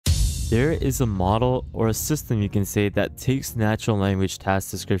There is a model or a system, you can say, that takes natural language task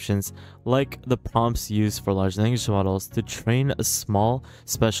descriptions like the prompts used for large language models to train a small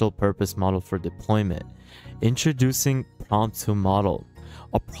special purpose model for deployment. Introducing Prompt2Model,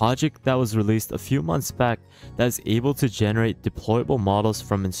 a project that was released a few months back that is able to generate deployable models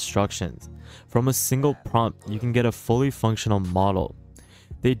from instructions. From a single prompt, you can get a fully functional model.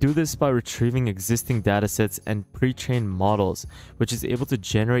 They do this by retrieving existing datasets and pre-trained models, which is able to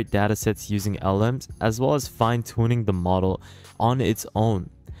generate datasets using LLMs, as well as fine-tuning the model on its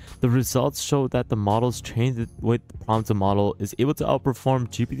own. The results show that the models trained with Prompt2Model is able to outperform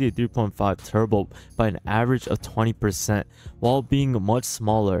GPT 3.5 Turbo by an average of 20%, while being much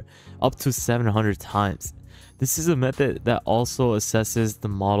smaller, up to 700 times. This is a method that also assesses the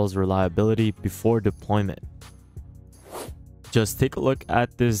model's reliability before deployment. Just take a look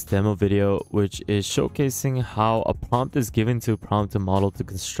at this demo video, which is showcasing how a prompt is given to Prompt2Model to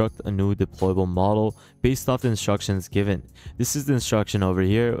construct a new deployable model based off the instructions given. This is the instruction over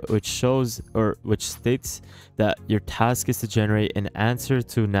here, which states that your task is to generate an answer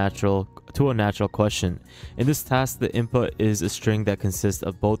to a natural question. In this task, the input is a string that consists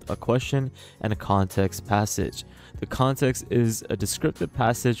of both a question and a context passage. The context is a descriptive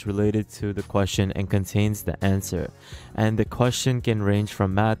passage related to the question and contains the answer. And the question can range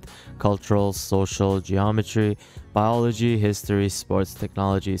from math, cultural, social, geometry, biology, history, sports,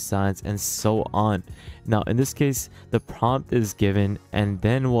 technology, science, and so on. Now, in this case, the prompt is given, and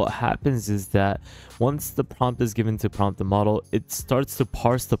then what happens is that once the prompt is given to Prompt2Model, it starts to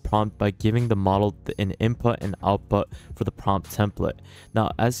parse the prompt by giving the model an input and output for the prompt template.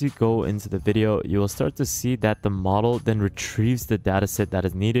 Now, as you go into the video, you will start to see that the model then retrieves the dataset that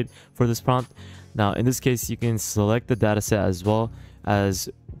is needed for this prompt. Now, in this case, you can select the dataset as well as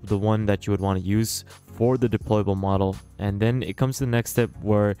the one that you would want to use for the deployable model, and then it comes to the next step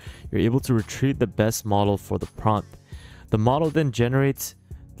where you're able to retrieve the best model for the prompt. The model then generates,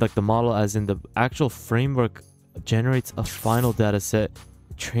 like the model as in the actual framework, generates a final dataset,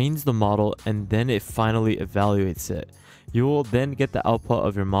 trains the model, and then it finally evaluates it. You will then get the output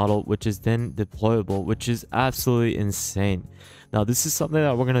of your model, which is then deployable, which is absolutely insane. Now, this is something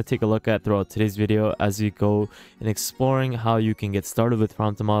that we're going to take a look at throughout today's video as we go in exploring how you can get started with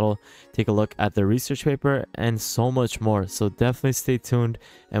Prompt2Model, take a look at the research paper, and so much more. So definitely stay tuned.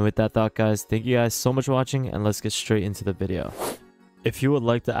 And with that thought, guys, thank you guys so much for watching, and let's get straight into the video. If you would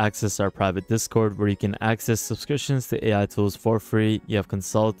like to access our private Discord where you can access subscriptions to AI tools for free, you have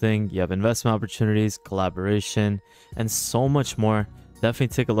consulting, you have investment opportunities, collaboration, and so much more, definitely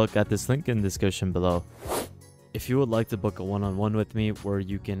take a look at this link in the description below. If you would like to book a one-on-one with me where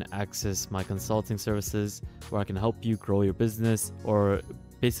you can access my consulting services, where I can help you grow your business or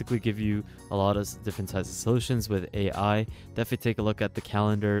basically give you a lot of different types of solutions with AI, definitely take a look at the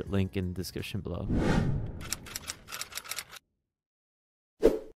calendar link in the description below.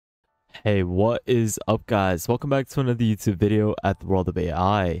 Hey, what is up, guys? Welcome back to another YouTube video at the world of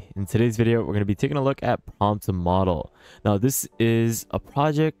AI. In today's video, we're going to be taking a look at Prompt2Model. Now, this is a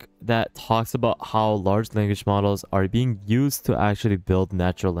project that talks about how large language models are being used to actually build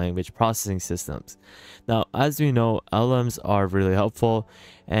natural language processing systems. Now, as we know, LLMs are really helpful,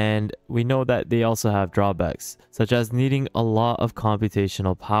 and we know that they also have drawbacks, such as needing a lot of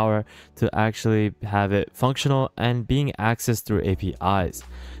computational power to actually have it functional and being accessed through APIs.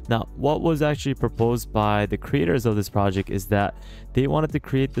 Now, what was actually proposed by the creators of this project is that they wanted to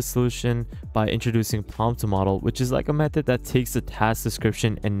create the solution by introducing Prompt2Model, which is like a method that takes the task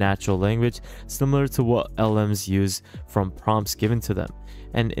description in natural language, similar to what LLMs use from prompts given to them.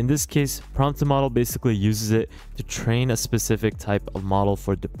 And in this case, Prompt2Model basically uses it to train a specific type of model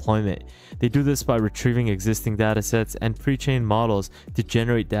for deployment. They do this by retrieving existing datasets and pre-trained models to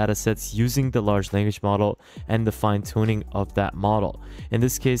generate datasets using the large language model and the fine-tuning of that model. In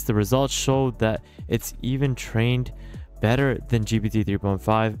this case, the results show that it's even trained better than GPT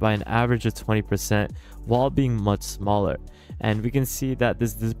 3.5 by an average of 20% while being much smaller. And we can see that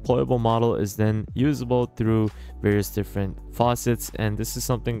this deployable model is then usable through various different faucets, and this is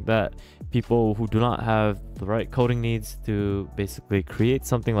something that people who do not have the right coding needs to basically create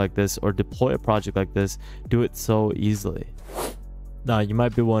something like this or deploy a project like this do it so easily. Now, you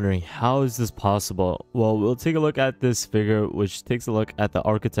might be wondering, how is this possible? Well, we'll take a look at this figure, which takes a look at the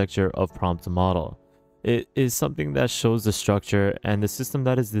architecture of Prompt2Model. It is something that shows the structure and the system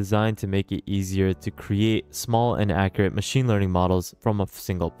that is designed to make it easier to create small and accurate machine learning models from a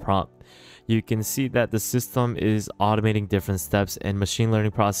single prompt. You can see that the system is automating different steps in machine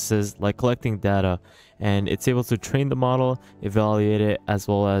learning processes like collecting data, and it's able to train the model, evaluate it, as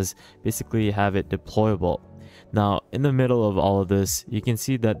well as basically have it deployable. Now, in the middle of all of this, you can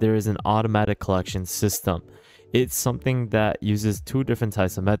see that there is an automatic collection system. It's something that uses two different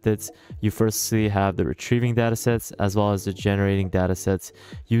types of methods. You firstly have the retrieving datasets as well as the generating datasets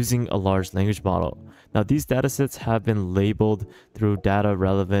using a large language model. Now, these datasets have been labeled through data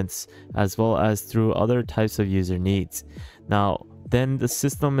relevance as well as through other types of user needs. Now, then the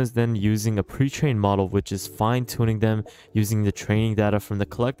system is then using a pre-trained model, which is fine-tuning them using the training data from the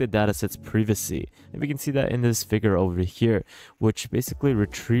collected datasets previously. And we can see that in this figure over here, which basically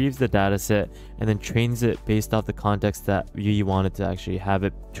retrieves the dataset and then trains it based off the context that you wanted to actually have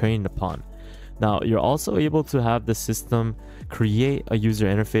it trained upon. Now, you're also able to have the system create a user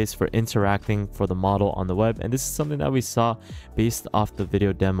interface for interacting for the model on the web, and this is something that we saw based off the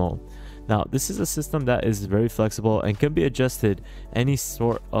video demo. Now, this is a system that is very flexible and can be adjusted any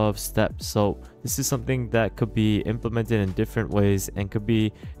sort of step. So this is something that could be implemented in different ways and could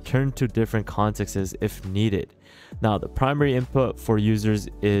be turned to different contexts if needed. Now, the primary input for users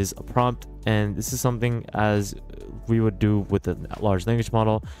is a prompt, and this is something as we would do with a large language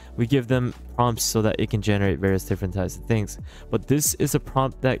model. We give them prompts so that it can generate various different types of things. But this is a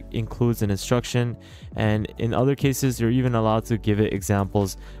prompt that includes an instruction, and in other cases, you're even allowed to give it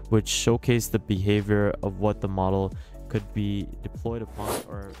examples which showcase the behavior of what the model could be deployed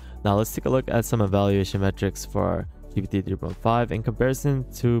upon. Now, let's take a look at some evaluation metrics for GPT 3.5 in comparison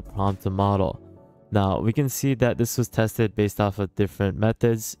to Prompt2Model. Now, we can see that this was tested based off of different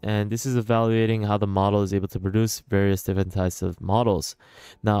methods, and this is evaluating how the model is able to produce various different types of models.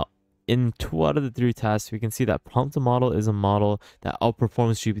 Now, in 2 out of the 3 tasks, we can see that Prompt2Model is a model that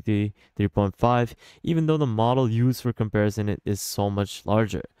outperforms GPT 3.5, even though the model used for comparison is so much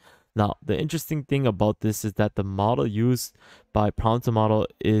larger. Now, the interesting thing about this is that the model used by Prompt2Model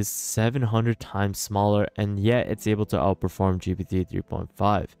is 700 times smaller, and yet it's able to outperform GPT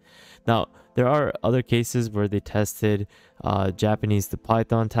 3.5. Now, there are other cases where they tested Japanese to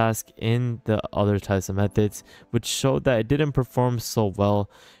Python task in the other types of methods, which showed that it didn't perform so well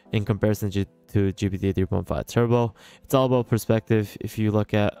in comparison to GPT 3.5 Turbo. It's all about perspective. If you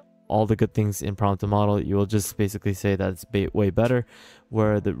look at all the good things in Prompt2Model, you will just basically say that it's way better,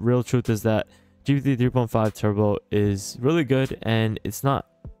 where the real truth is that GPT 3.5 Turbo is really good, and it's not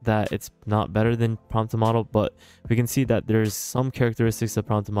that it's not better than Prompt2Model, but we can see that there's some characteristics of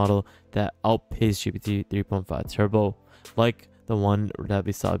Prompt2Model that outpace GPT 3.5 Turbo, like the one that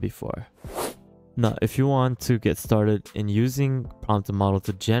we saw before. Now, if you want to get started in using Prompt2Model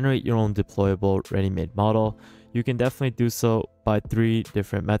to generate your own deployable ready-made model, you can definitely do so by 3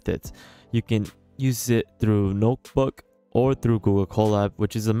 different methods. You can use it through Notebook or through Google Colab,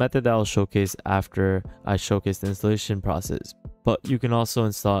 which is a method that I'll showcase after I showcase the installation process. But you can also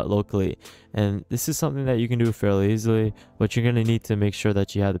install it locally, and this is something that you can do fairly easily, but you're going to need to make sure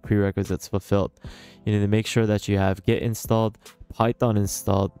that you have the prerequisites fulfilled. You need to make sure that you have Git installed, Python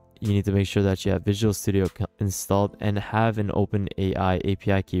installed, you need to make sure that you have Visual Studio installed, and have an OpenAI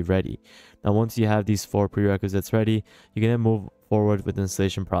API key ready. Now, once you have these 4 prerequisites ready, you can then move forward with the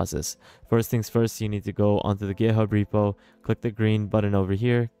installation process. First things first, you need to go onto the GitHub repo, click the green button over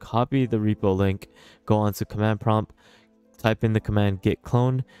here, copy the repo link, go onto command prompt, type in the command git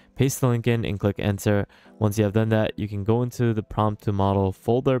clone, paste the link in, and click enter. Once you have done that, you can go into the Prompt2Model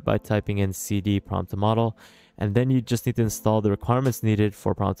folder by typing in cd Prompt2Model, and then you just need to install the requirements needed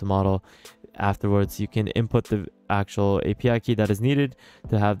for Prompt2Model. Afterwards, you can input the actual API key that is needed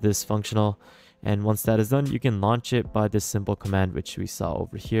to have this functional, and once that is done, you can launch it by this simple command which we saw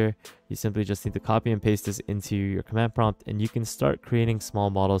over here. You simply just need to copy and paste this into your command prompt, and you can start creating small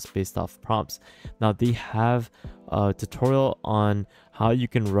models based off prompts. Now, they have a tutorial on how you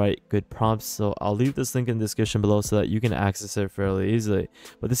can write good prompts, so I'll leave this link in the description below so that you can access it fairly easily.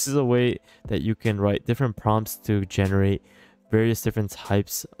 But this is a way that you can write different prompts to generate various different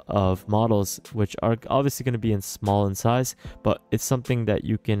types of models, which are obviously going to be in small in size, but it's something that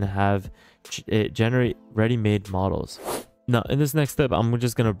you can have generate ready-made models. Now, in this next step, I'm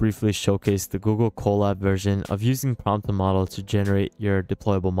just going to briefly showcase the Google Colab version of using Prompt2Model to generate your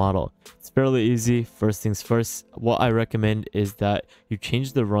deployable model. It's fairly easy. First things first, what I recommend is that you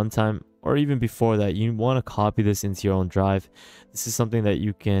change the runtime, or even before that, you want to copy this into your own drive. This is something that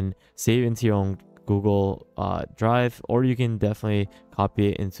you can save into your own Google Drive, or you can definitely copy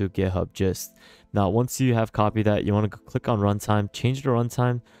it into GitHub Gist. Now, once you have copied that, you want to click on runtime, change the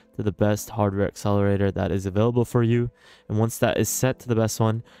runtime to the best hardware accelerator that is available for you, and once that is set to the best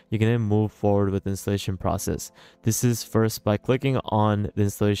one, you can then move forward with the installation process. This is first by clicking on the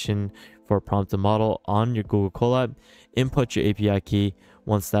installation for Prompt2Model on your Google Colab, input your API key.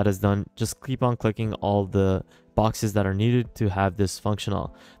 Once that is done, just keep on clicking all the boxes that are needed to have this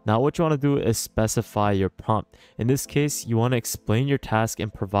functional. Now what you want to do is specify your prompt. In this case, you want to explain your task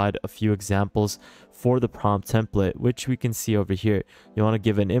and provide a few examples for the prompt template, which we can see over here. You want to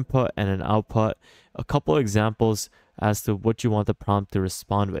give an input and an output, a couple of examples as to what you want the prompt to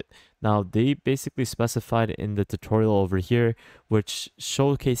respond with. Now they basically specified in the tutorial over here, which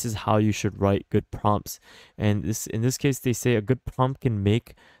showcases how you should write good prompts. And in this case, they say a good prompt can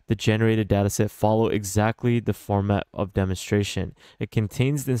make the generated dataset follow exactly the format of demonstration. It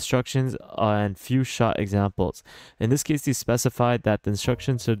contains the instructions and few shot examples. In this case, they specified that the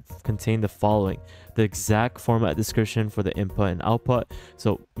instructions should contain the following: the exact format description for the input and output.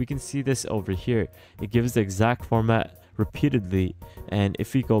 So we can see this over here. It gives the exact format repeatedly, and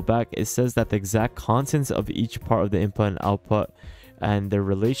if we go back, it says that the exact contents of each part of the input and output and their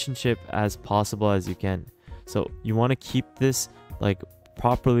relationship as possible as you can. So you want to keep this like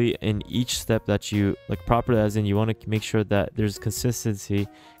properly in each step that you like, properly as in you want to make sure that there's consistency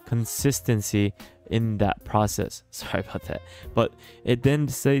in that process. Sorry about that. But it then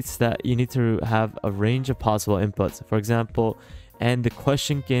states that you need to have a range of possible inputs, for example, and the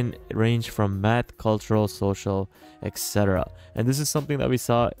question can range from math, cultural, social, etc. And this is something that we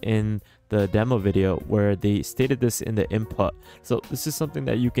saw in the demo video where they stated this in the input. So this is something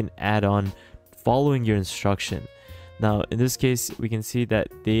that you can add on following your instruction. Now in this case, we can see that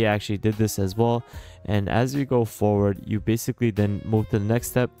they actually did this as well. And as we go forward, you basically then move to the next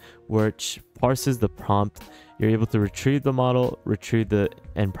step, which parses the prompt. You're able to retrieve the model,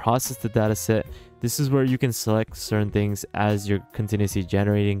 and process the data set. This is where you can select certain things as you're continuously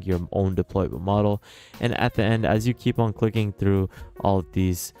generating your own deployable model. And at the end, as you keep on clicking through all of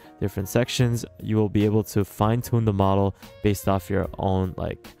these different sections, you will be able to fine-tune the model based off your own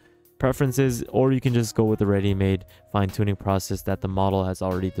preferences, or you can just go with the ready-made fine-tuning process that the model has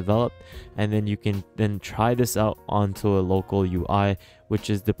already developed, and then you can then try this out onto a local UI, which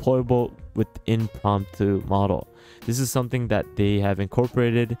is deployable within Prompt2Model. This is something that they have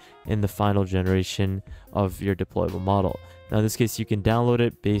incorporated in the final generation of your deployable model. Now in this case, you can download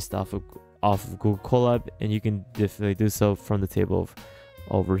it based off of Google Colab, and you can definitely do so from the table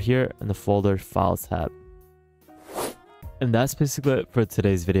over here in the folder files tab. And that's basically it for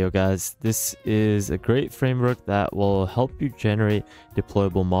today's video, guys. This is a great framework that will help you generate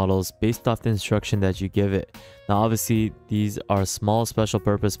deployable models based off the instruction that you give it. Now, obviously, these are small special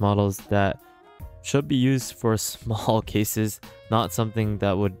purpose models that should be used for small cases, not something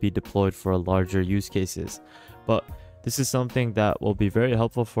that would be deployed for larger use cases. But this is something that will be very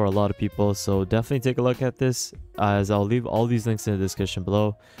helpful for a lot of people, so definitely take a look at this, as I'll leave all these links in the description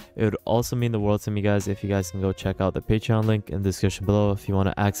below. It would also mean the world to me, guys, if you guys can go check out the Patreon link in the description below if you want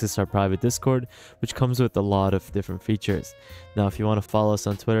to access our private Discord, which comes with a lot of different features. Now, if you want to follow us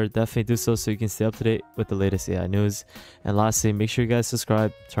on Twitter, definitely do so you can stay up to date with the latest AI news. And lastly, make sure you guys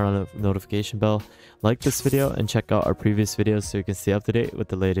subscribe, turn on the notification bell, like this video, and check out our previous videos so you can stay up to date with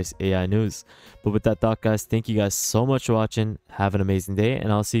the latest AI news. But with that thought, guys, thank you guys so much for watching. Have an amazing day,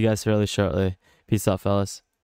 and I'll see you guys really shortly. Peace out, fellas.